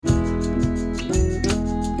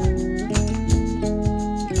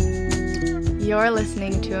You're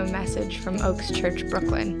listening to a message from Oaks Church,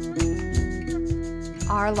 Brooklyn.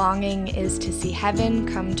 Our longing is to see heaven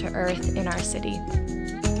come to earth in our city.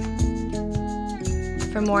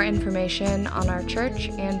 For more information on our church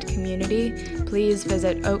and community, please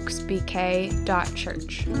visit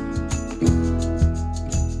oaksbk.church.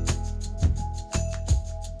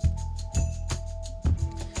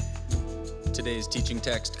 Today's teaching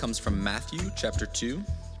text comes from Matthew chapter 2,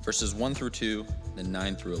 verses 1 through 2, then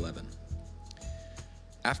 9 through 11.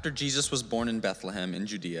 After Jesus was born in Bethlehem in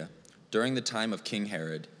Judea, during the time of King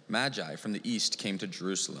Herod, Magi from the east came to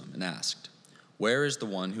Jerusalem and asked, "Where is the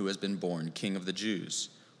one who has been born King of the Jews?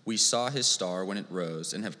 We saw his star when it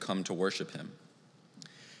rose and have come to worship him."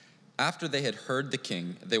 After they had heard the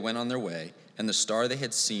king, they went on their way, and the star they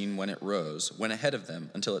had seen when it rose went ahead of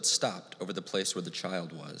them until it stopped over the place where the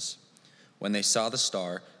child was. When they saw the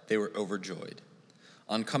star, they were overjoyed.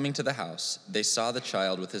 On coming to the house, they saw the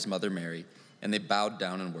child with his mother Mary, and they bowed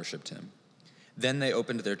down and worshipped him. Then they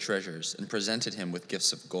opened their treasures and presented him with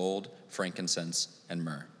gifts of gold, frankincense, and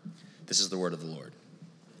myrrh. This is the word of the Lord.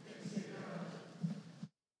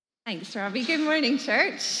 Thanks, Robbie. Good morning,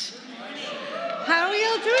 church. Good morning. How are we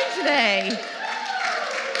all doing today?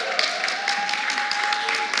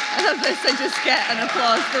 I love this. I just get an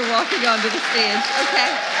applause for walking onto the stage.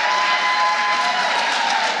 Okay.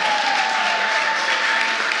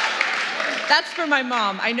 That's for my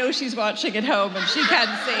mom. I know she's watching at home and she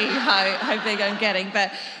can't see how big I'm getting,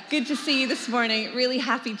 but good to see you this morning. Really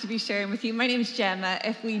happy to be sharing with you. My name is Gemma.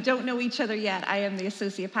 If we don't know each other yet, I am the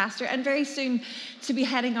associate pastor and very soon to be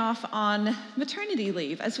heading off on maternity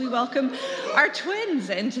leave as we welcome our twins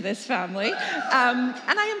into this family.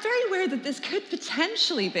 And I am very aware that this could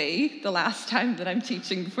potentially be the last time that I'm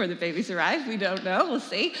teaching before the babies arrive. We don't know. We'll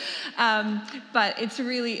see. But it's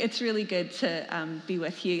really good to be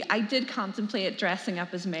with you. I did contemplate dressing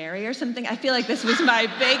up as Mary or something. I feel like this was my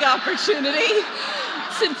big opportunity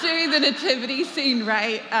to do the nativity scene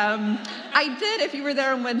right. I did, if you were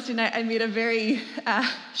there on Wednesday night, I made a very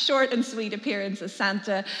short and sweet appearance as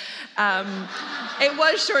Santa. It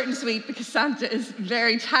was short and sweet because Santa is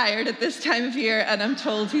very tired at this time of year, and I'm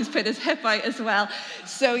told he's put his hip out as well.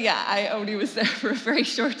 So yeah, I only was there for a very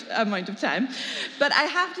short amount of time. But I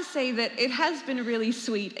have to say that it has been really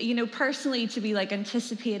sweet, personally to be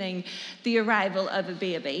anticipating the arrival of a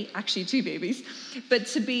baby, actually two babies, but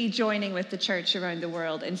to be joining with the church around the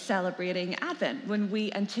world in celebrating Advent when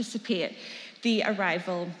we anticipate the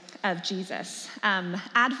arrival of Jesus.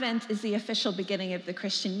 Advent is the official beginning of the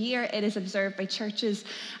Christian year. It is observed by churches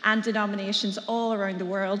and denominations all around the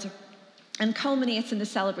world and culminates in the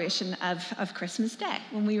celebration of Christmas Day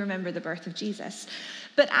when we remember the birth of Jesus.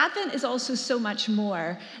 But Advent is also so much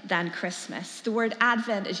more than Christmas. The word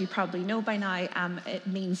Advent, as you probably know by now, it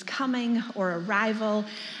means coming or arrival,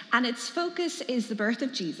 and its focus is the birth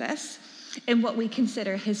of Jesus in what we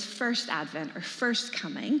consider his first advent or first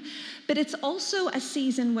coming, but it's also a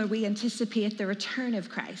season where we anticipate the return of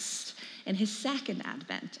Christ in his second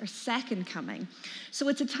advent or second coming. So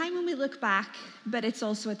it's a time when we look back, but it's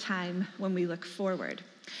also a time when we look forward.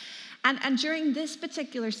 And during this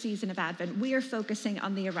particular season of Advent, we are focusing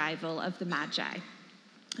on the arrival of the Magi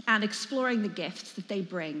and exploring the gifts that they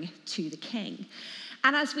bring to the King.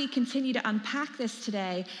 And as we continue to unpack this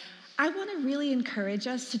today, I want to really encourage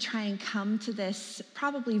us to try and come to this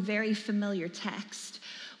probably very familiar text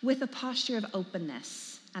with a posture of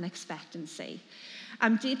openness and expectancy.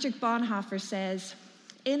 Dietrich Bonhoeffer says,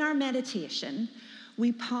 "In our meditation,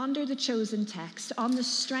 we ponder the chosen text on the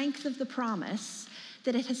strength of the promise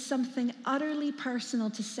that it has something utterly personal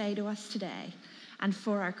to say to us today and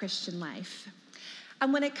for our Christian life."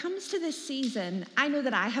 And when it comes to this season, I know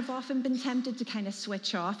that I have often been tempted to kind of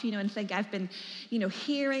switch off, and think I've been,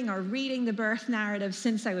 hearing or reading the birth narrative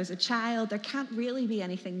since I was a child. There can't really be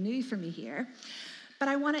anything new for me here. But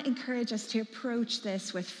I want to encourage us to approach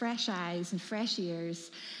this with fresh eyes and fresh ears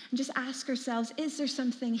and just ask ourselves, is there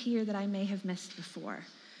something here that I may have missed before?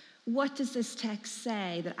 What does this text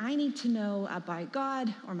say that I need to know about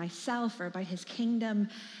God or myself or about his kingdom?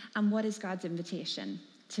 And what is God's invitation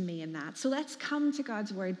to me in that? So let's come to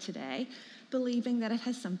God's word today, believing that it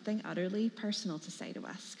has something utterly personal to say to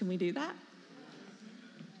us. Can we do that?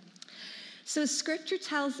 So scripture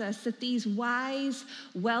tells us that these wise,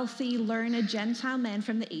 wealthy, learned Gentile men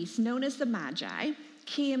from the east, known as the Magi,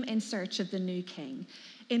 came in search of the new king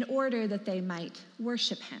in order that they might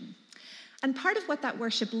worship him. And part of what that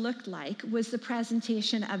worship looked like was the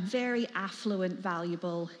presentation of very affluent,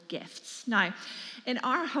 valuable gifts. Now, in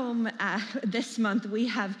our home this month, we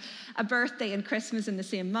have a birthday and Christmas in the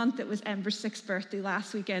same month. It was Ember's 6th birthday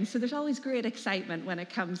last weekend, so there's always great excitement when it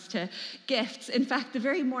comes to gifts. In fact, the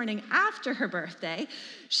very morning after her birthday,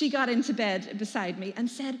 she got into bed beside me and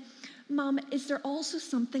said, "Mom, is there also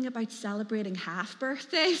something about celebrating half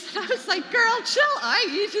birthdays?" And I was like, "Girl, chill out.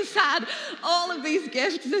 You just had all of these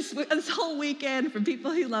gifts this whole weekend from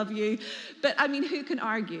people who love you." But I mean, who can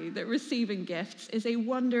argue that receiving gifts is a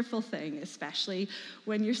wonderful thing, especially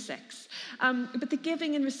when you're 6? But the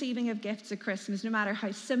giving and receiving of gifts at Christmas, no matter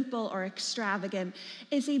how simple or extravagant,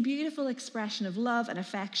 is a beautiful expression of love and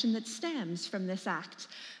affection that stems from this act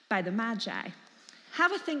by the Magi.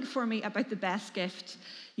 Have a think for me about the best gift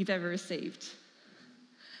you've ever received.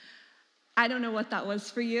 I don't know what that was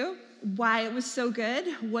for you, why it was so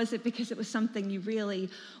good. Was it because it was something you really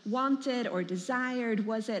wanted or desired?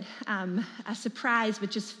 Was it a surprise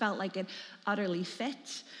but just felt like it utterly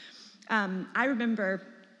fit? I remember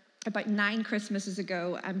about 9 Christmases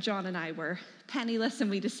ago, John and I were penniless, and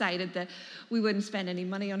we decided that we wouldn't spend any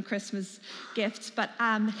money on Christmas gifts, but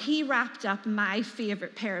he wrapped up my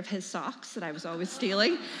favorite pair of his socks that I was always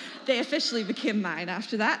stealing. They officially became mine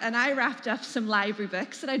after that, and I wrapped up some library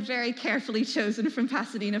books that I'd very carefully chosen from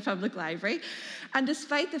Pasadena Public Library. And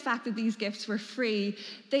despite the fact that these gifts were free,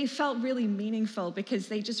 they felt really meaningful because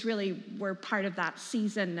they just really were part of that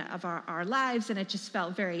season of our lives, and it just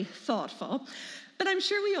felt very thoughtful. But I'm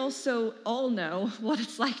sure we also all know what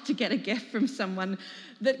it's like to get a gift from someone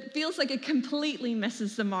that feels like it completely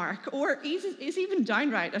misses the mark, or is even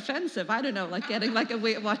downright offensive. I don't know, like getting like a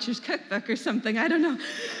Weight Watchers cookbook or something. I don't know.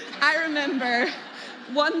 I remember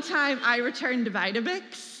one time I returned a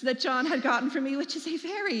Vitamix that John had gotten for me, which is a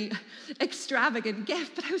very extravagant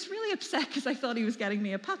gift, but I was really upset because I thought he was getting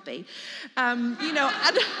me a puppy. And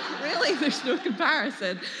really, there's no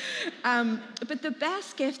comparison. But the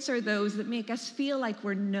best gifts are those that make us feel like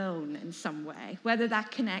we're known in some way, whether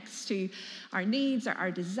that connects to our needs, or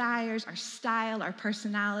our desires, our style, our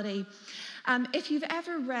personality. If you've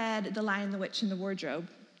ever read The Lion, the Witch, and the Wardrobe,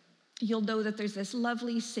 you'll know that there's this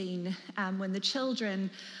lovely scene when the children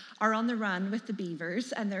are on the run with the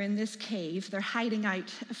beavers, and they're in this cave. They're hiding out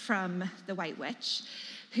from the White Witch,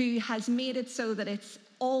 who has made it so that it's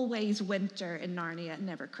always winter in Narnia,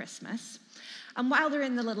 never Christmas. And while they're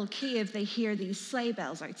in the little cave, they hear these sleigh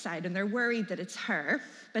bells outside, and they're worried that it's her.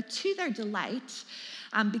 But to their delight,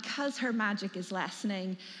 because her magic is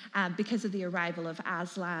lessening, because of the arrival of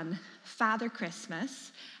Aslan, Father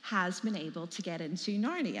Christmas has been able to get into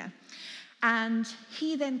Narnia. And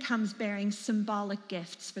he then comes bearing symbolic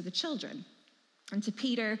gifts for the children. And to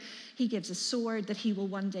Peter, he gives a sword that he will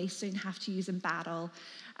one day soon have to use in battle.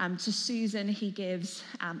 To Susan, he gives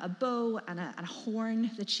a bow and a horn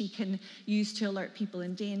that she can use to alert people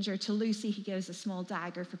in danger. To Lucy, he gives a small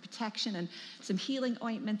dagger for protection and some healing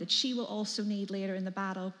ointment that she will also need later in the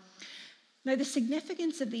battle. Now, the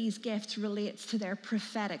significance of these gifts relates to their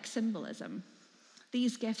prophetic symbolism.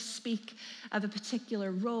 These gifts speak of a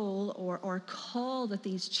particular role or call that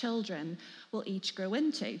these children will each grow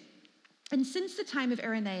into. And since the time of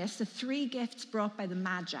Irenaeus, the 3 gifts brought by the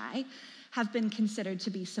Magi have been considered to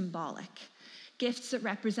be symbolic. Gifts that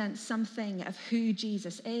represent something of who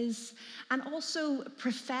Jesus is, and also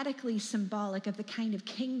prophetically symbolic of the kind of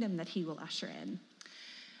kingdom that he will usher in.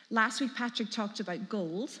 Last week, Patrick talked about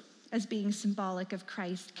gold as being symbolic of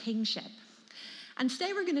Christ's kingship. And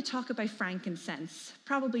today we're going to talk about frankincense,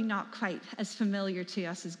 probably not quite as familiar to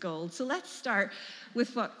us as gold. So let's start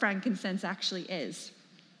with what frankincense actually is.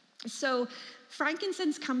 So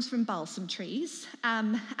frankincense comes from balsam trees,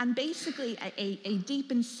 and basically a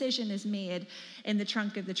deep incision is made in the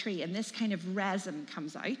trunk of the tree, and this kind of resin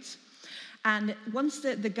comes out. And once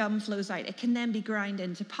the gum flows out, it can then be ground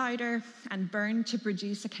into powder and burned to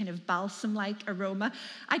produce a kind of balsam-like aroma.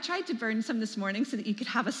 I tried to burn some this morning so that you could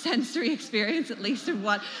have a sensory experience, at least, of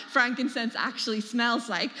what frankincense actually smells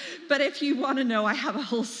like. But if you want to know, I have a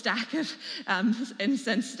whole stack of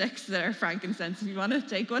incense sticks that are frankincense. If you want to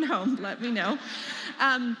take one home, let me know.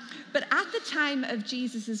 But at the time of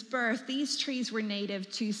Jesus' birth, these trees were native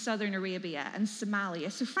to southern Arabia and Somalia.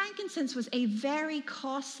 So frankincense was a very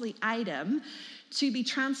costly item to be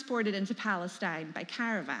transported into Palestine by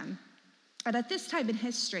caravan. And at this time in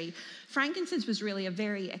history, frankincense was really a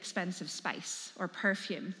very expensive spice or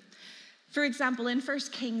perfume. For example, in 1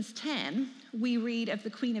 Kings 10, we read of the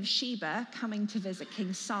Queen of Sheba coming to visit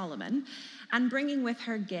King Solomon and bringing with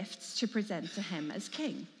her gifts to present to him as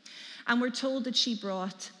king. And we're told that she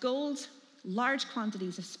brought gold, large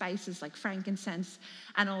quantities of spices like frankincense,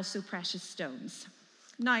 and also precious stones.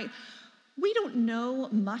 Now, We don't know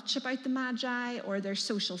much about the Magi or their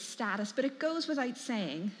social status, but it goes without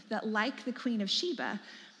saying that, like the Queen of Sheba,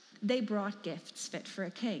 they brought gifts fit for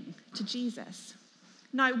a king to Jesus.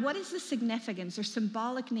 Now, what is the significance or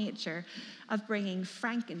symbolic nature of bringing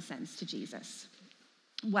frankincense to Jesus?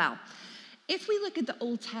 Well, if we look at the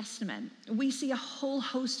Old Testament, we see a whole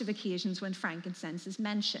host of occasions when frankincense is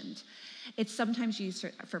mentioned. It's sometimes used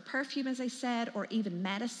for perfume, as I said, or even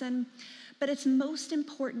medicine, but its most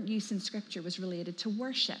important use in Scripture was related to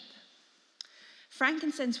worship.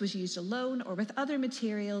 Frankincense was used alone or with other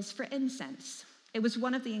materials for incense. It was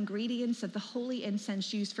one of the ingredients of the holy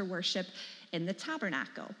incense used for worship in the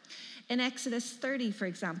tabernacle. In Exodus 30, for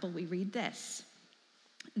example, we read this.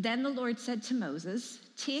 Then the Lord said to Moses,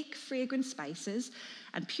 "Take fragrant spices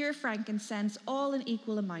and pure frankincense, all in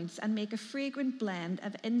equal amounts, and make a fragrant blend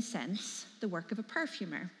of incense, the work of a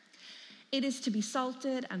perfumer. It is to be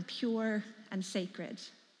salted and pure and sacred.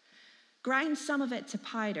 Grind some of it to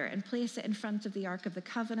powder and place it in front of the Ark of the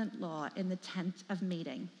Covenant law in the tent of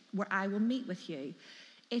meeting, where I will meet with you.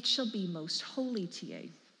 It shall be most holy to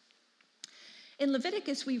you." In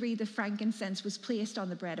Leviticus, we read the frankincense was placed on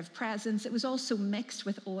the bread of presence. It was also mixed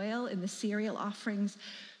with oil in the cereal offerings.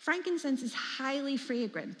 Frankincense is highly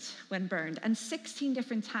fragrant when burned, and 16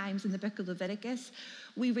 different times in the book of Leviticus,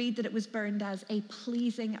 we read that it was burned as a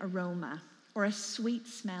pleasing aroma or a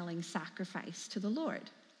sweet-smelling sacrifice to the Lord.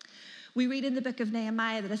 We read in the book of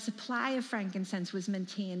Nehemiah that a supply of frankincense was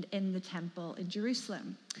maintained in the temple in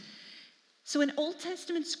Jerusalem. So in Old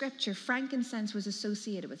Testament scripture, frankincense was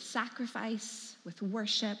associated with sacrifice, with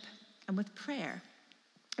worship, and with prayer.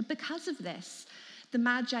 And because of this, the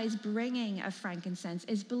Magi's bringing of frankincense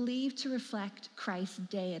is believed to reflect Christ's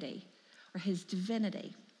deity or his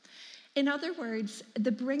divinity. In other words,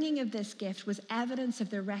 the bringing of this gift was evidence of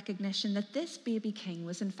their recognition that this baby king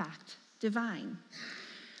was in fact divine.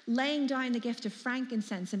 Laying down the gift of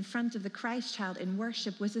frankincense in front of the Christ child in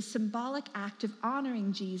worship was a symbolic act of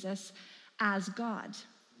honoring Jesus as God.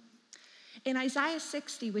 In Isaiah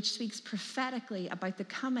 60, which speaks prophetically about the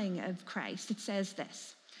coming of Christ, it says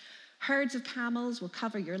this: "Herds of camels will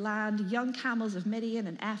cover your land, young camels of Midian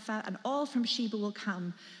and Ephah, and all from Sheba will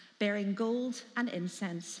come, bearing gold and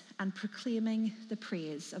incense and proclaiming the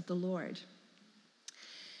praise of the Lord."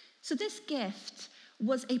 So this gift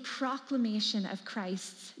was a proclamation of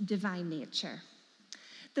Christ's divine nature.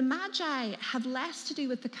 The Magi have less to do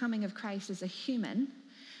with the coming of Christ as a human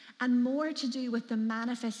and more to do with the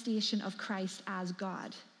manifestation of Christ as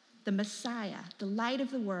God, the Messiah, the light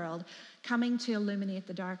of the world, coming to illuminate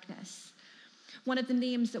the darkness. One of the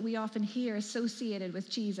names that we often hear associated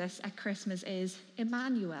with Jesus at Christmas is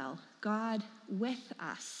Emmanuel, God with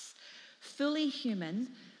us, fully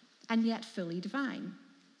human and yet fully divine.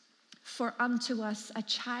 "For unto us a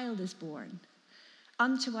child is born,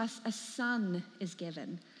 unto us a son is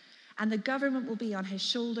given, and the government will be on his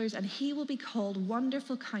shoulders, and he will be called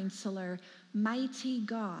Wonderful Counselor, Mighty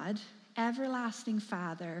God, Everlasting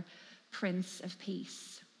Father, Prince of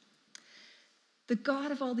Peace." The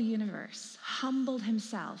God of all the universe humbled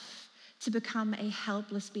himself to become a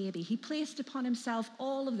helpless baby. He placed upon himself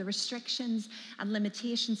all of the restrictions and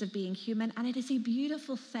limitations of being human, and it is a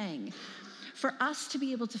beautiful thing for us to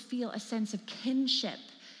be able to feel a sense of kinship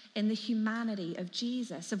in the humanity of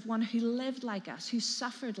Jesus, of one who lived like us, who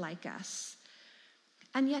suffered like us.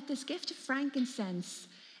 And yet this gift of frankincense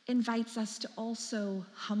invites us to also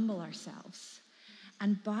humble ourselves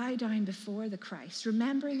and bow down before the Christ,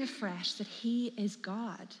 remembering afresh that he is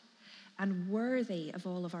God and worthy of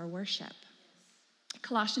all of our worship.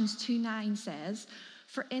 Colossians 2:9 says,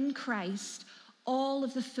 "For in Christ all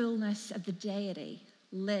of the fullness of the deity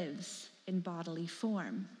lives in bodily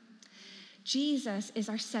form." Jesus is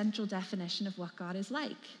our central definition of what God is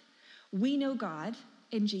like. We know God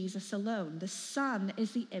in Jesus alone. The Son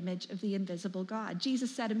is the image of the invisible God. Jesus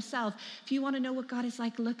said himself, "If you want to know what God is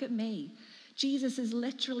like, look at me." Jesus is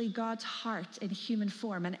literally God's heart in human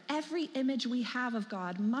form, and every image we have of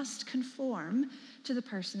God must conform to the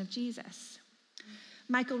person of Jesus.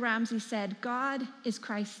 Michael Ramsey said, "God is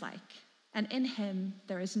Christ-like, and in him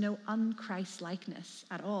there is no un-Christ-likeness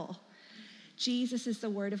at all. Jesus is the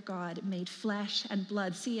Word of God made flesh and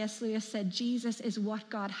blood." C.S. Lewis said, "Jesus is what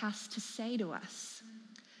God has to say to us."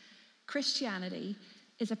 Christianity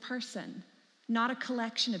is a person, not a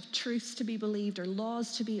collection of truths to be believed or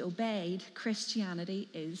laws to be obeyed. Christianity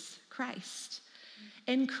is Christ.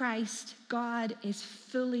 In Christ, God is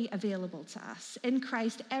fully available to us. In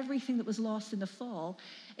Christ, everything that was lost in the fall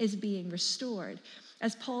is being restored.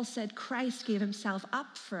 As Paul said, Christ gave himself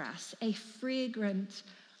up for us, a fragrant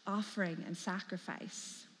offering and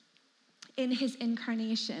sacrifice. In his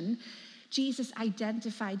incarnation, Jesus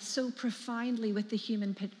identified so profoundly with the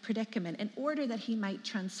human predicament in order that he might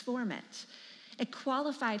transform it. It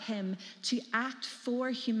qualified him to act for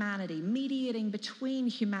humanity, mediating between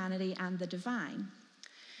humanity and the divine.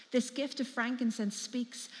 This gift of frankincense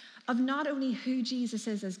speaks of not only who Jesus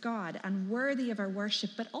is as God and worthy of our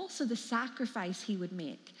worship, but also the sacrifice he would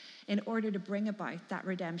make in order to bring about that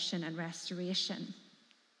redemption and restoration.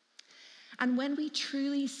 And when we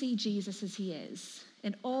truly see Jesus as he is,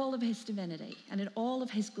 in all of his divinity and in all of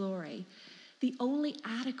his glory, the only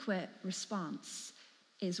adequate response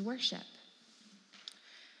is worship.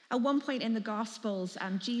 At one point in the Gospels,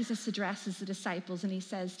 Jesus addresses the disciples and he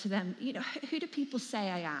says to them, who do people say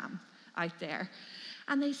I am out there?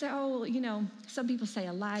 And they say, some people say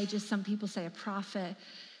Elijah, some people say a prophet.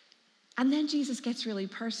 And then Jesus gets really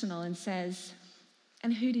personal and says,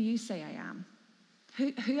 and who do you say I am?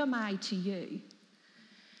 Who am I to you?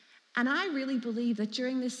 And I really believe that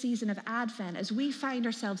during this season of Advent, as we find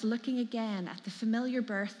ourselves looking again at the familiar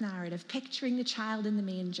birth narrative, picturing the child in the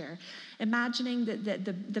manger, imagining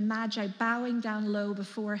the Magi bowing down low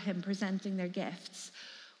before him, presenting their gifts,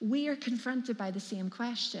 we are confronted by the same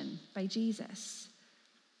question by Jesus.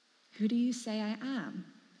 Who do you say I am?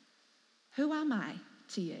 Who am I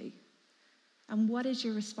to you? And what is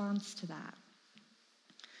your response to that?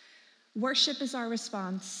 Worship is our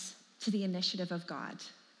response to the initiative of God.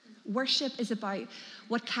 Worship is about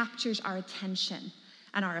what captures our attention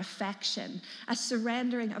and our affection, a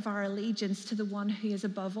surrendering of our allegiance to the one who is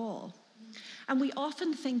above all. And we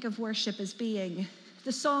often think of worship as being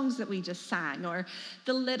the songs that we just sang or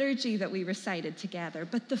the liturgy that we recited together.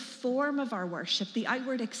 But the form of our worship, the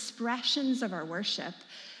outward expressions of our worship,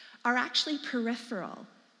 are actually peripheral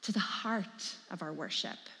to the heart of our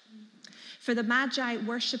worship. For the Magi,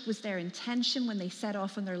 worship was their intention when they set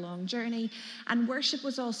off on their long journey, and worship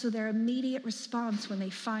was also their immediate response when they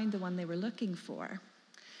found the one they were looking for.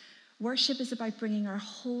 Worship is about bringing our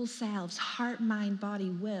whole selves, heart, mind, body,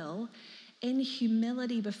 will, in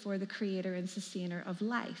humility before the creator and sustainer of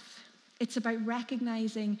life. It's about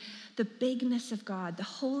recognizing the bigness of God, the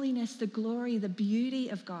holiness, the glory, the beauty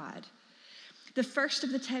of God. The first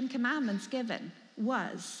of the 10 commandments given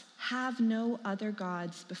was, have no other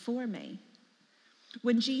gods before me.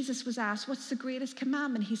 When Jesus was asked, what's the greatest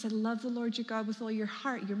commandment? He said, love the Lord your God with all your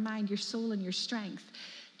heart, your mind, your soul, and your strength.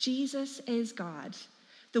 Jesus is God,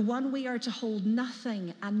 the one we are to hold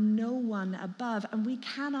nothing and no one above, and we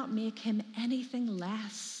cannot make him anything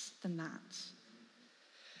less than that.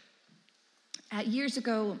 Years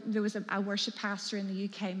ago, there was a worship pastor in the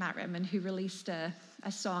UK, Matt Rimmon, who released a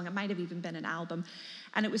song. It might have even been an album,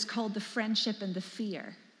 and it was called The Friendship and the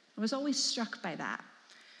Fear. I was always struck by that.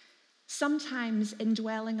 Sometimes in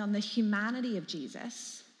dwelling on the humanity of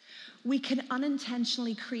Jesus, we can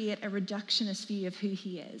unintentionally create a reductionist view of who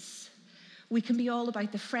he is. We can be all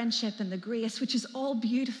about the friendship and the grace, which is all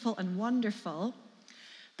beautiful and wonderful,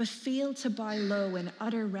 but fail to bow low in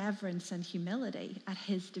utter reverence and humility at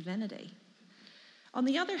his divinity. On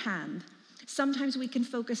the other hand, sometimes we can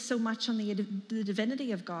focus so much on the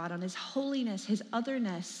divinity of God, on his holiness, his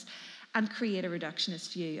otherness, and create a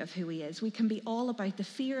reductionist view of who he is. We can be all about the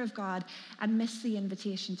fear of God and miss the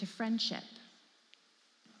invitation to friendship.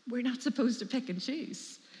 We're not supposed to pick and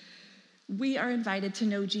choose. We are invited to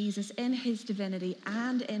know Jesus in his divinity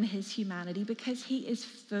and in his humanity because he is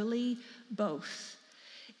fully both.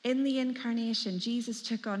 In the incarnation, Jesus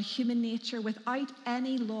took on human nature without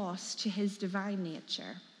any loss to his divine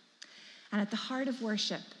nature. And at the heart of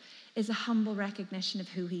worship is a humble recognition of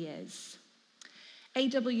who he is.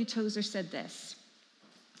 A.W. Tozer said this: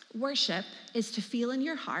 worship is to feel in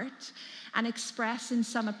your heart and express in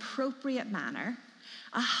some appropriate manner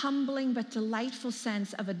a humbling but delightful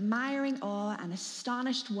sense of admiring awe and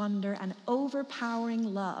astonished wonder and overpowering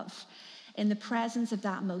love in the presence of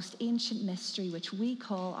that most ancient mystery which we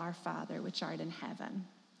call our Father, which art in heaven.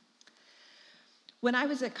 When I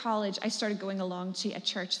was at college, I started going along to a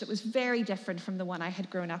church that was very different from the one I had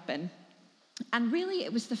grown up in. And really,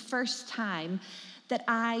 it was the first time that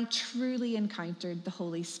I truly encountered the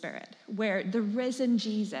Holy Spirit, where the risen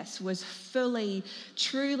Jesus was fully,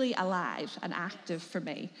 truly alive and active for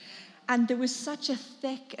me. And there was such a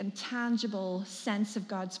thick and tangible sense of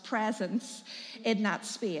God's presence in that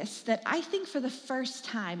space that I think for the first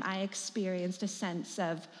time I experienced a sense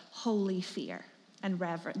of holy fear and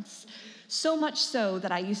reverence. So much so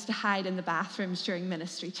that I used to hide in the bathrooms during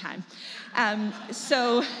ministry time.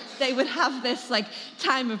 So they would have this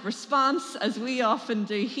time of response, as we often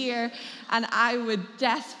do here, and I would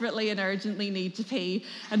desperately and urgently need to pee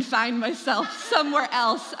and find myself somewhere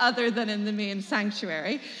else other than in the main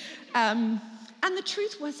sanctuary. And the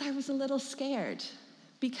truth was I was a little scared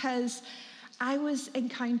because I was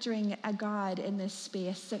encountering a God in this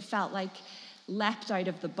space that felt like leapt out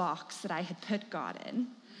of the box that I had put God in.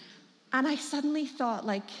 And I suddenly thought,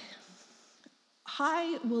 like,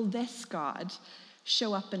 how will this God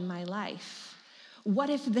show up in my life? What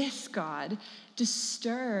if this God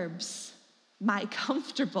disturbs my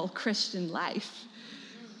comfortable Christian life?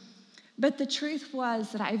 But the truth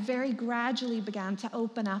was that I very gradually began to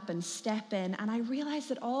open up and step in, and I realized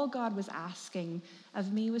that all God was asking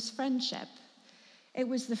of me was friendship. It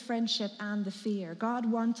was the friendship and the fear. God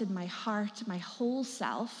wanted my heart, my whole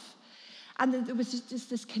self. And there was just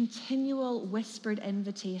this continual whispered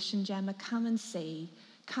invitation, Gemma, come and see,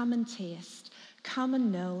 come and taste, come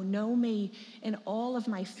and know me in all of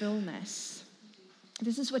my fullness.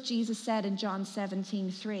 This is what Jesus said in John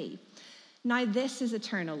 17:3. Now this is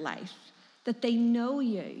eternal life, that they know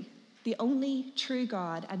you, the only true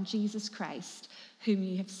God, and Jesus Christ, whom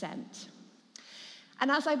you have sent. And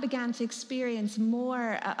as I began to experience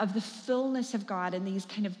more of the fullness of God in these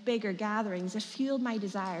kind of bigger gatherings, it fueled my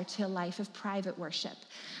desire to a life of private worship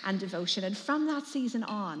and devotion. And from that season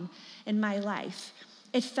on in my life,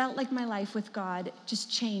 it felt like my life with God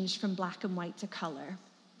just changed from black and white to color.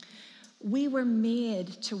 We were made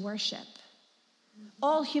to worship.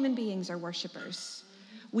 All human beings are worshipers.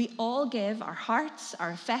 We all give our hearts, our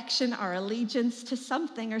affection, our allegiance to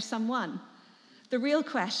something or someone. The real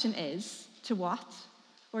question is, to what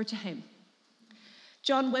or to whom?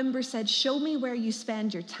 John Wimber said, show me where you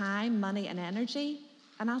spend your time, money, and energy,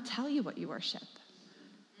 and I'll tell you what you worship.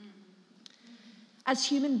 As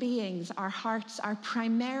human beings, our hearts are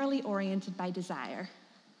primarily oriented by desire,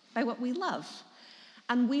 by what we love,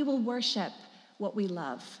 and we will worship what we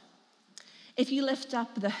love. If you lift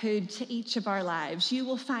up the hood to each of our lives, you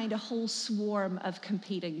will find a whole swarm of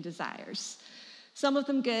competing desires. Some of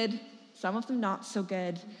them good, some of them not so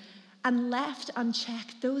good. And left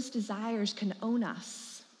unchecked, those desires can own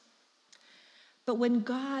us. But when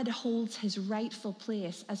God holds his rightful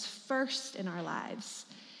place as first in our lives,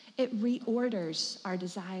 it reorders our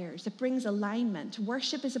desires. It brings alignment.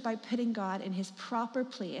 Worship is about putting God in his proper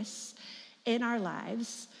place in our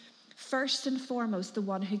lives, first and foremost, the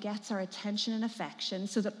one who gets our attention and affection,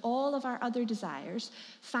 so that all of our other desires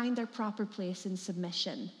find their proper place in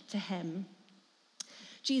submission to him.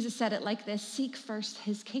 Jesus said it like this, seek first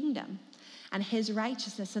his kingdom and his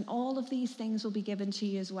righteousness, and all of these things will be given to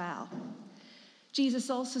you as well. Jesus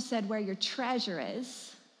also said, where your treasure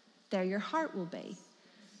is, there your heart will be.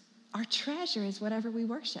 Our treasure is whatever we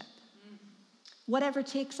worship. Whatever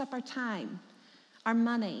takes up our time, our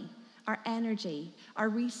money, our energy, our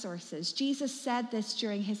resources. Jesus said this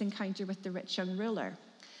during his encounter with the rich young ruler,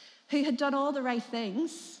 who had done all the right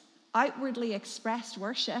things, outwardly expressed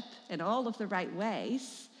worship in all of the right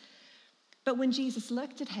ways. But when Jesus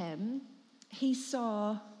looked at him, he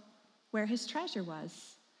saw where his treasure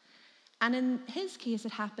was. And in his case,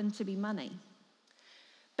 it happened to be money.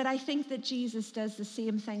 But I think that Jesus does the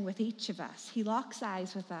same thing with each of us. He locks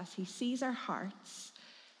eyes with us, he sees our hearts,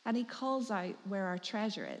 and he calls out where our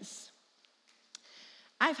treasure is.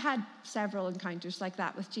 I've had several encounters like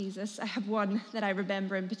that with Jesus. I have one that I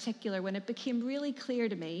remember in particular when it became really clear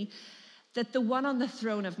to me that the one on the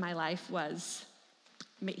throne of my life was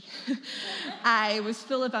me. I was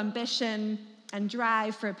full of ambition and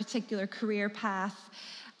drive for a particular career path,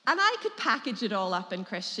 and I could package it all up in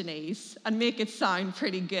Christianese and make it sound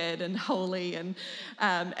pretty good and holy and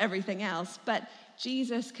everything else. But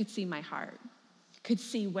Jesus could see my heart, could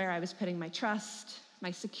see where I was putting my trust,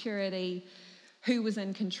 my security, who was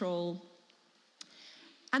in control.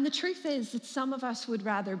 And the truth is that some of us would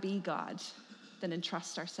rather be God than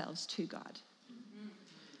entrust ourselves to God.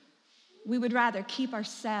 We would rather keep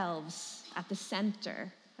ourselves at the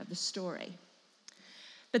center of the story.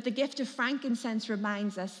 But the gift of frankincense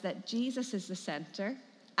reminds us that Jesus is the center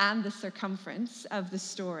and the circumference of the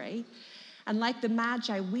story. And like the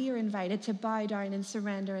Magi, we are invited to bow down in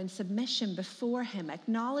surrender and submission before him,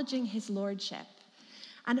 acknowledging his lordship.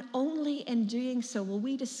 And only in doing so will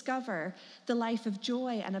we discover the life of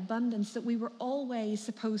joy and abundance that we were always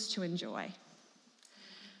supposed to enjoy.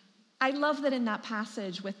 I love that in that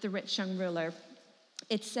passage with the rich young ruler,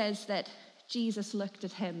 it says that Jesus looked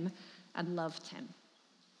at him and loved him.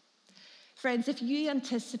 Friends, if you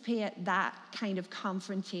anticipate that kind of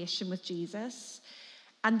confrontation with Jesus,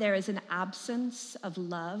 and there is an absence of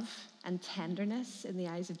love and tenderness in the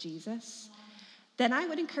eyes of Jesus, then I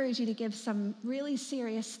would encourage you to give some really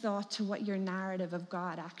serious thought to what your narrative of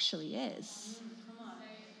God actually is.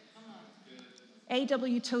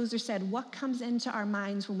 A.W. Tozer said, what comes into our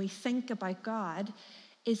minds when we think about God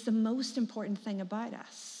is the most important thing about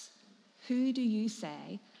us. Who do you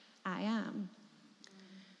say I am?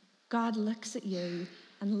 God looks at you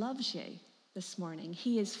and loves you this morning.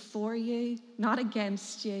 He is for you, not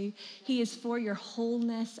against you. He is for your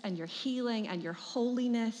wholeness and your healing and your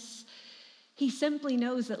holiness. He simply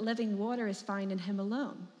knows that living water is found in him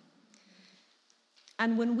alone.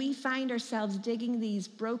 And when we find ourselves digging these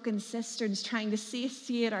broken cisterns, trying to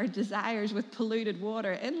satiate our desires with polluted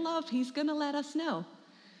water, in love, he's going to let us know.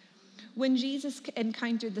 When Jesus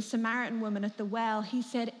encountered the Samaritan woman at the well, he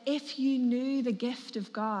said, if you knew the gift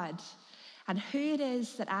of God and who it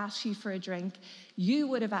is that asks you for a drink, you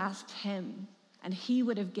would have asked him, and he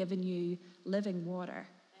would have given you living water.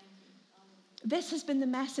 This has been the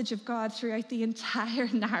message of God throughout the entire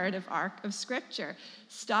narrative arc of Scripture.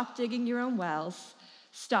 Stop digging your own wells.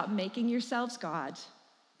 Stop making yourselves God,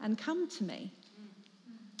 and come to me.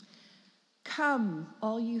 Come,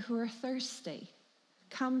 all you who are thirsty.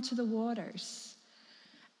 Come to the waters.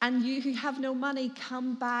 And you who have no money,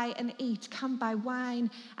 come buy and eat. Come buy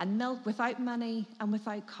wine and milk without money and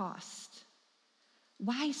without cost.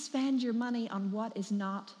 Why spend your money on what is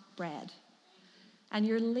not bread, and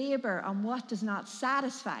your labor on what does not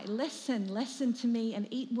satisfy? Listen to me and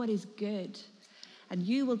eat what is good, and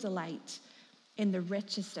you will delight in the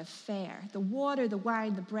richest of fare. The water, the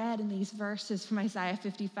wine, the bread in these verses from Isaiah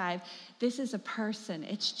 55, this is a person.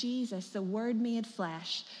 It's Jesus, the Word made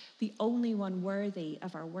flesh, the only one worthy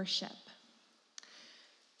of our worship.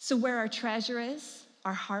 So where our treasure is,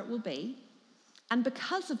 our heart will be. And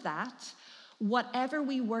because of that, whatever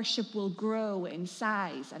we worship will grow in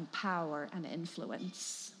size and power and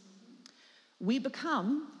influence. We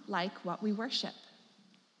become like what we worship.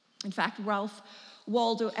 In fact, Ralph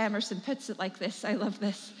Waldo Emerson puts it like this. I love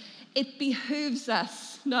this. It behooves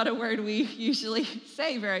us, not a word we usually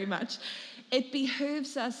say very much. It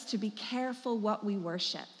behooves us to be careful what we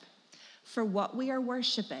worship. For what we are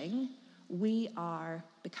worshiping, we are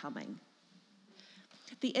becoming.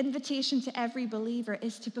 The invitation to every believer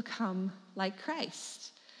is to become like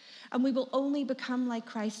Christ. And we will only become like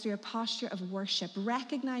Christ through a posture of worship,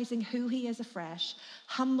 recognizing who he is afresh,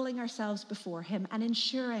 humbling ourselves before him, and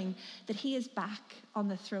ensuring that he is back on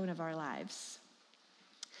the throne of our lives.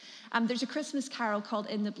 There's a Christmas carol called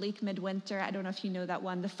In the Bleak Midwinter. I don't know if you know that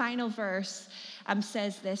one. The final verse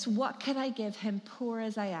says this: what can I give him, poor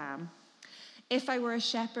as I am? If I were a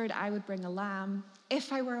shepherd, I would bring a lamb.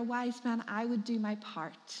 If I were a wise man, I would do my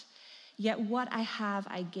part. Yet what I have,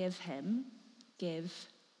 I give him, give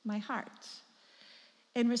my heart.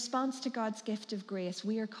 In response to God's gift of grace,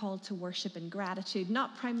 we are called to worship in gratitude,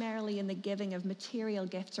 not primarily in the giving of material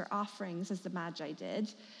gifts or offerings as the Magi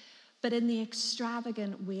did, but in the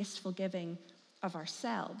extravagant, wasteful giving of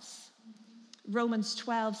ourselves. Romans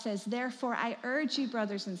 12 says, therefore, I urge you,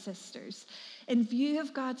 brothers and sisters, in view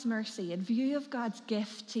of God's mercy, in view of God's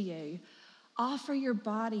gift to you, offer your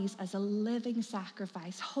bodies as a living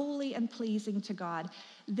sacrifice, holy and pleasing to God.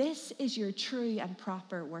 This is your true and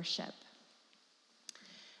proper worship.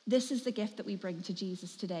 This is the gift that we bring to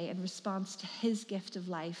Jesus today in response to his gift of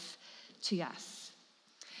life to us.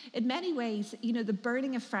 In many ways, the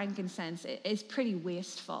burning of frankincense is pretty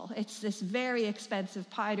wasteful. It's this very expensive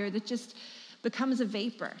powder that just becomes a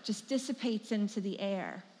vapor, just dissipates into the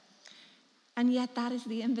air. And yet that is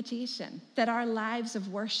the invitation, that our lives of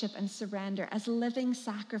worship and surrender as living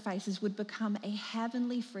sacrifices would become a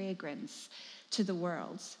heavenly fragrance to the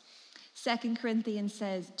world. 2 Corinthians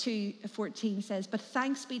 2:14 says, but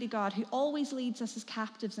thanks be to God who always leads us as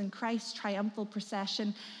captives in Christ's triumphal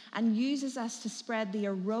procession and uses us to spread the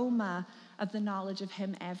aroma of the knowledge of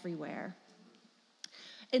him everywhere.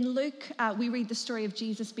 In Luke, we read the story of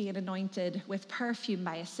Jesus being anointed with perfume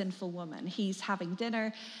by a sinful woman. He's having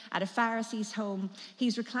dinner at a Pharisee's home.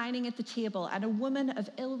 He's reclining at the table, and a woman of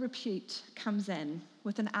ill repute comes in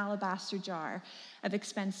with an alabaster jar of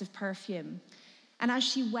expensive perfume. And as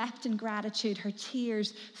she wept in gratitude, her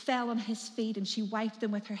tears fell on his feet, and she wiped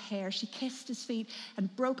them with her hair. She kissed his feet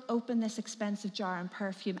and broke open this expensive jar of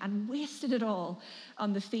perfume and wasted it all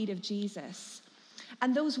on the feet of Jesus.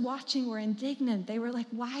 And those watching were indignant. They were like,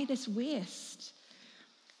 why this waste?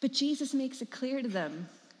 But Jesus makes it clear to them,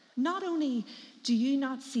 not only do you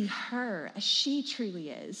not see her as she truly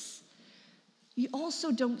is, you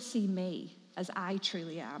also don't see me as I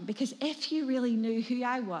truly am. Because if you really knew who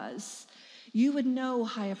I was, you would know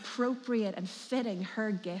how appropriate and fitting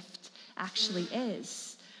her gift actually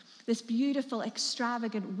is. This beautiful,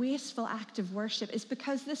 extravagant, wasteful act of worship is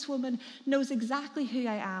because this woman knows exactly who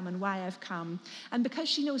I am and why I've come. And because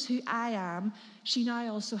she knows who I am, she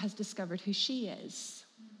now also has discovered who she is.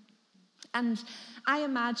 And I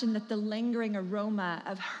imagine that the lingering aroma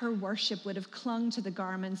of her worship would have clung to the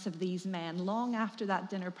garments of these men long after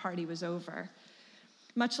that dinner party was over.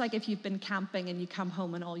 Much like if you've been camping and you come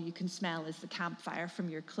home and all you can smell is the campfire from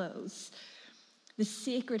your clothes. The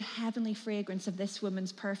sacred heavenly fragrance of this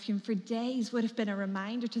woman's perfume for days would have been a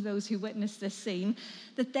reminder to those who witnessed this scene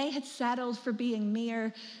that they had settled for being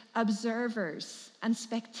mere observers and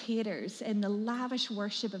spectators in the lavish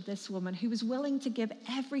worship of this woman who was willing to give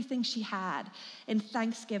everything she had in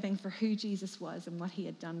thanksgiving for who Jesus was and what he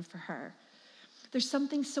had done for her. There's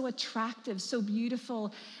something so attractive, so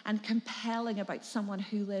beautiful and compelling about someone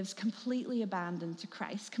who lives completely abandoned to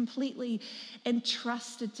Christ, completely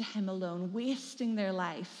entrusted to him alone, wasting their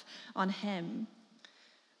life on him.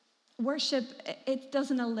 Worship, it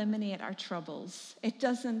doesn't eliminate our troubles. It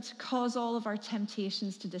doesn't cause all of our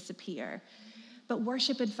temptations to disappear. But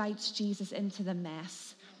worship invites Jesus into the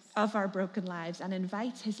mess of our broken lives and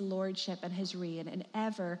invites his lordship and his reign in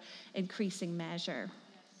ever increasing measure.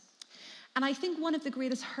 And I think one of the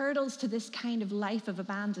greatest hurdles to this kind of life of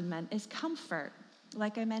abandonment is comfort,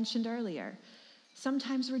 like I mentioned earlier.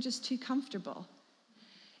 Sometimes we're just too comfortable.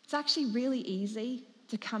 It's actually really easy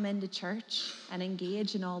to come into church and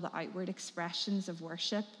engage in all the outward expressions of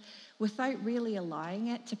worship without really allowing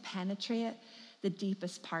it to penetrate the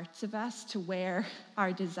deepest parts of us, to where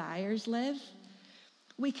our desires live.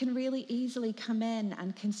 We can really easily come in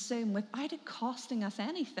and consume without it costing us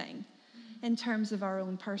anything in terms of our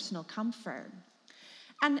own personal comfort.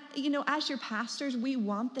 And, as your pastors, we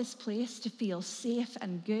want this place to feel safe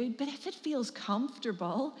and good, but if it feels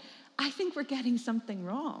comfortable, I think we're getting something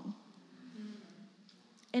wrong.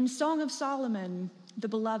 In Song of Solomon, the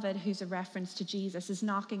beloved, who's a reference to Jesus, is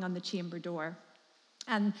knocking on the chamber door,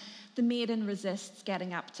 and the maiden resists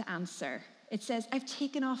getting up to answer. It says, "I've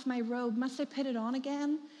taken off my robe, must I put it on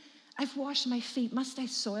again? I've washed my feet, must I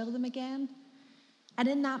soil them again?" And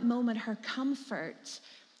in that moment, her comfort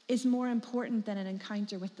is more important than an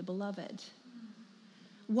encounter with the beloved.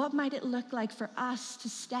 What might it look like for us to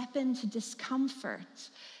step into discomfort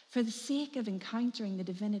for the sake of encountering the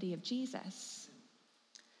divinity of Jesus?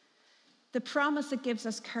 The promise that gives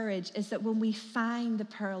us courage is that when we find the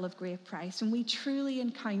pearl of great price, when we truly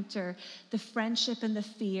encounter the friendship and the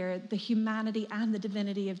fear, the humanity and the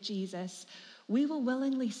divinity of Jesus, we will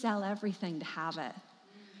willingly sell everything to have it.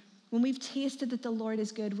 When we've tasted that the Lord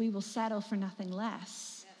is good, we will settle for nothing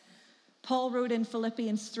less. Yes. Paul wrote in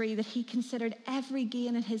Philippians 3 that he considered every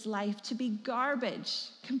gain in his life to be garbage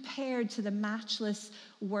compared to the matchless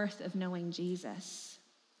worth of knowing Jesus.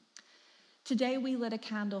 Today we lit a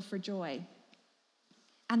candle for joy,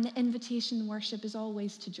 and the invitation in worship is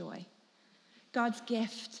always to joy. God's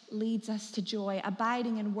gift leads us to joy.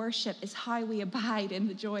 Abiding in worship is how we abide in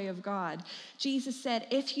the joy of God. Jesus said,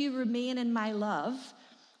 "If you remain in my love,"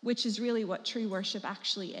 which is really what true worship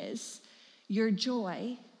actually is, "your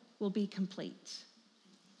joy will be complete."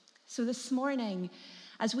 So this morning,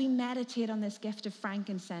 as we meditate on this gift of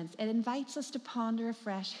frankincense, it invites us to ponder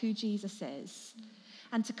afresh who Jesus is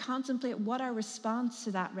and to contemplate what our response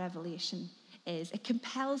to that revelation is. It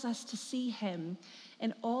compels us to see him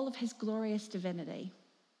in all of his glorious divinity.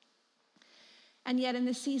 And yet in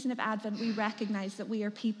this season of Advent, we recognize that we are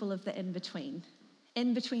people of the in-between.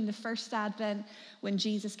 In between the first Advent, when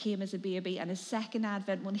Jesus came as a baby, and his second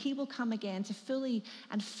Advent, when he will come again to fully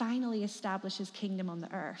and finally establish his kingdom on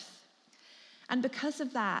the earth. And because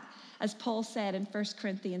of that, as Paul said in 1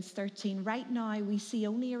 Corinthians 13, right now we see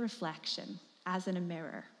only a reflection, as in a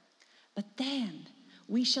mirror. But then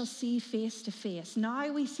we shall see face to face. Now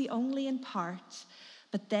we see only in part,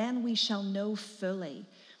 but then we shall know fully,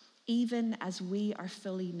 even as we are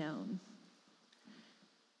fully known.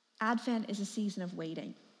 Advent is a season of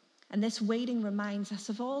waiting, and this waiting reminds us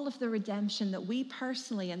of all of the redemption that we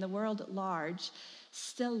personally and the world at large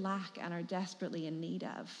still lack and are desperately in need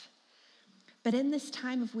of. But in this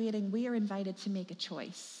time of waiting, we are invited to make a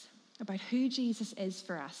choice about who Jesus is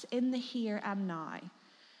for us in the here and now,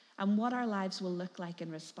 and what our lives will look like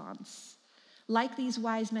in response. Like these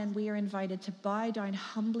wise men, we are invited to bow down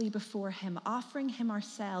humbly before him, offering him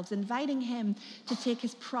ourselves, inviting him to take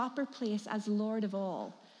his proper place as Lord of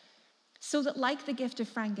all, so that like the gift of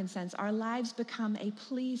frankincense, our lives become a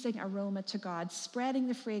pleasing aroma to God, spreading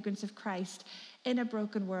the fragrance of Christ in a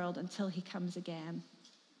broken world until he comes again.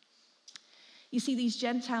 You see, these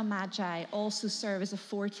Gentile magi also serve as a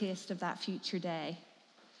foretaste of that future day,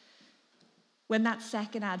 when that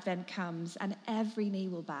second Advent comes and every knee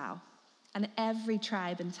will bow and every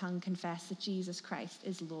tribe and tongue confess that Jesus Christ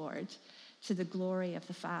is Lord, to the glory of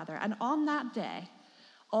the Father. And on that day,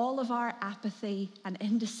 all of our apathy and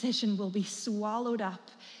indecision will be swallowed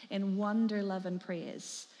up in wonder, love, and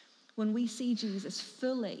praise when we see Jesus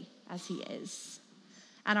fully as he is.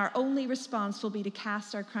 And our only response will be to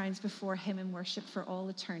cast our crowns before him in worship for all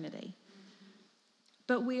eternity.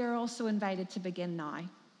 But we are also invited to begin now,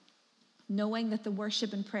 knowing that the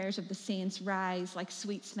worship and prayers of the saints rise like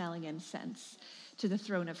sweet-smelling incense to the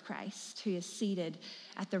throne of Christ, who is seated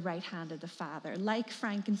at the right hand of the Father. Like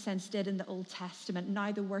frankincense did in the Old Testament,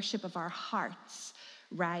 now the worship of our hearts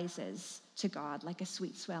rises to God like a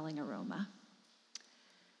sweet-swelling aroma.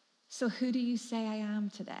 So who do you say I am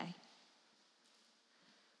today?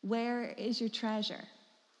 Where is your treasure?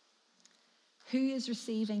 Who is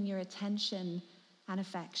receiving your attention and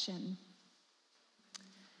affection?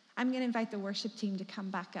 I'm going to invite the worship team to come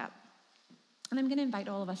back up. And I'm going to invite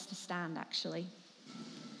all of us to stand, actually.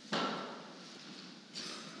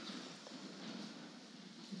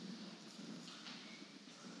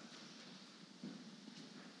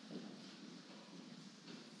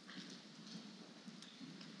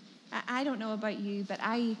 I don't know about you, but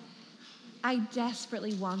I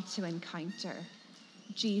desperately want to encounter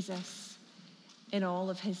Jesus in all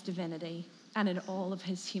of his divinity and in all of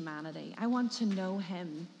his humanity. I want to know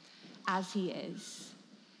him as he is.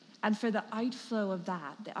 And for the outflow of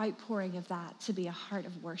that, the outpouring of that, to be a heart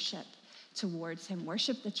of worship towards him.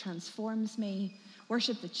 Worship that transforms me,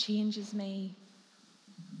 worship that changes me.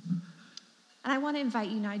 And I want to invite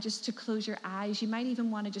you now just to close your eyes. You might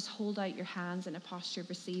even want to just hold out your hands in a posture of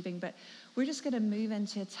receiving, but we're just going to move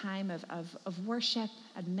into a time of worship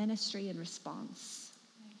and ministry and response.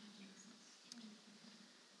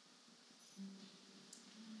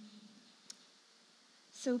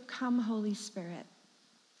 So come, Holy Spirit.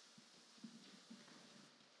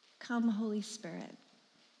 Come, Holy Spirit.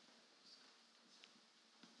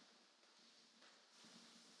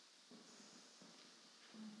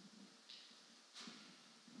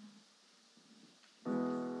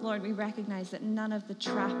 Lord, we recognize that none of the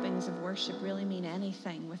trappings of worship really mean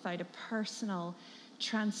anything without a personal,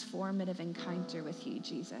 transformative encounter with you,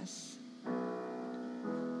 Jesus.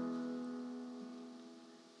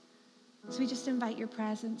 So we just invite your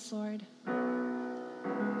presence, Lord. I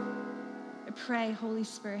pray, Holy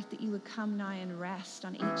Spirit, that you would come now and rest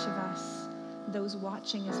on each of us, those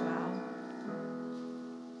watching as well.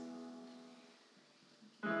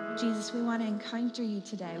 Jesus, we want to encounter you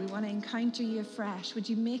today. We want to encounter you afresh. Would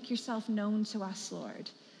you make yourself known to us, Lord?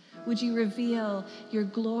 Would you reveal your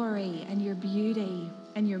glory and your beauty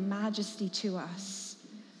and your majesty to us?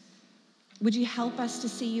 Would you help us to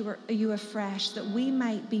see you afresh, that we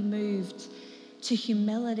might be moved to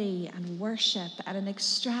humility and worship and an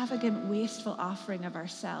extravagant, wasteful offering of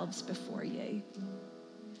ourselves before you?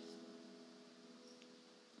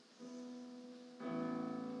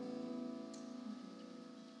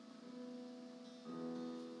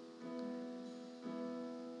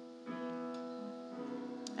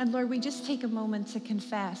 And Lord, we just take a moment to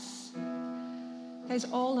confess. Guys,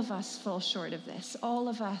 all of us fall short of this. All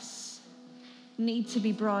of us need to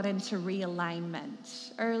be brought into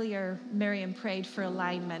realignment. Earlier, Miriam prayed for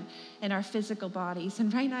alignment in our physical bodies.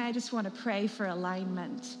 And right now, I just want to pray for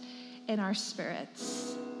alignment in our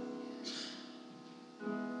spirits.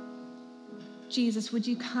 Jesus, would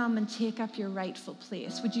you come and take up your rightful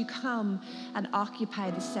place? Would you come and occupy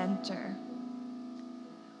the center?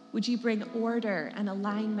 Would you bring order and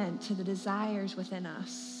alignment to the desires within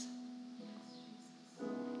us?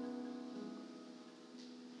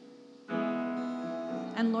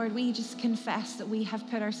 And Lord, we just confess that we have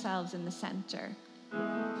put ourselves in the center.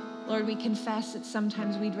 Lord, we confess that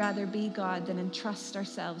sometimes we'd rather be God than entrust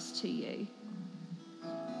ourselves to you.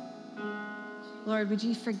 Lord, would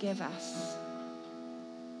you forgive us?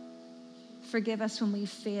 Forgive us when we've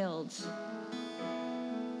failed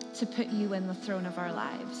to put you in the throne of our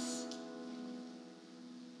lives.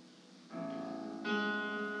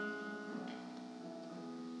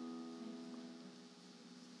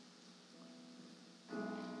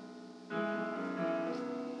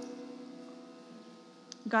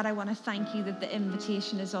 God, I want to thank you that the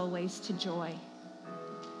invitation is always to joy.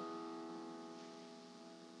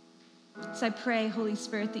 So I pray, Holy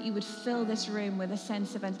Spirit, that you would fill this room with a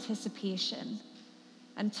sense of anticipation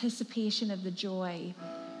of the joy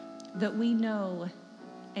that we know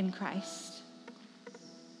in Christ.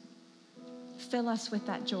 Fill us with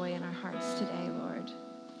that joy in our hearts today, Lord.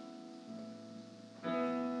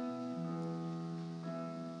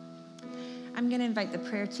 I'm going to invite the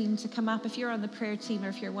prayer team to come up. If you're on the prayer team or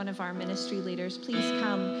if you're one of our ministry leaders, please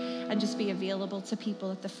come and just be available to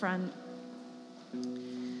people at the front.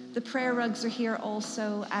 The prayer rugs are here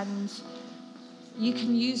also, and you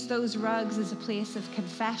can use those rugs as a place of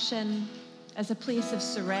confession, as a place of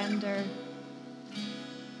surrender.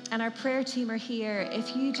 And our prayer team are here.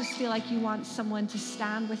 If you just feel like you want someone to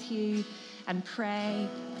stand with you and pray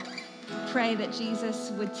that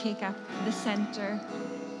Jesus would take up the center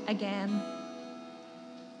again.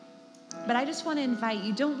 But I just want to invite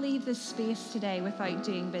you, don't leave this space today without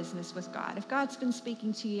doing business with God. If God's been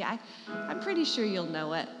speaking to you, I'm pretty sure you'll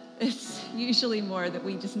know it. It's usually more that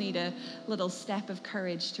we just need a little step of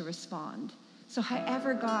courage to respond. So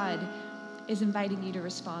however God is inviting you to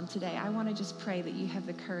respond today, I want to just pray that you have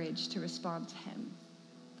the courage to respond to him.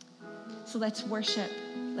 So let's worship.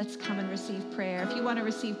 Let's come and receive prayer. If you want to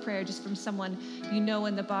receive prayer just from someone you know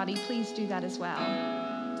in the body, please do that as well.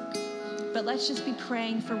 But let's just be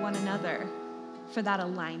praying for one another, for that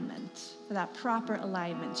alignment, for that proper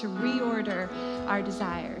alignment, to reorder our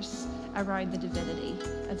desires around the divinity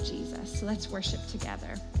of Jesus. So let's worship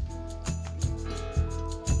together.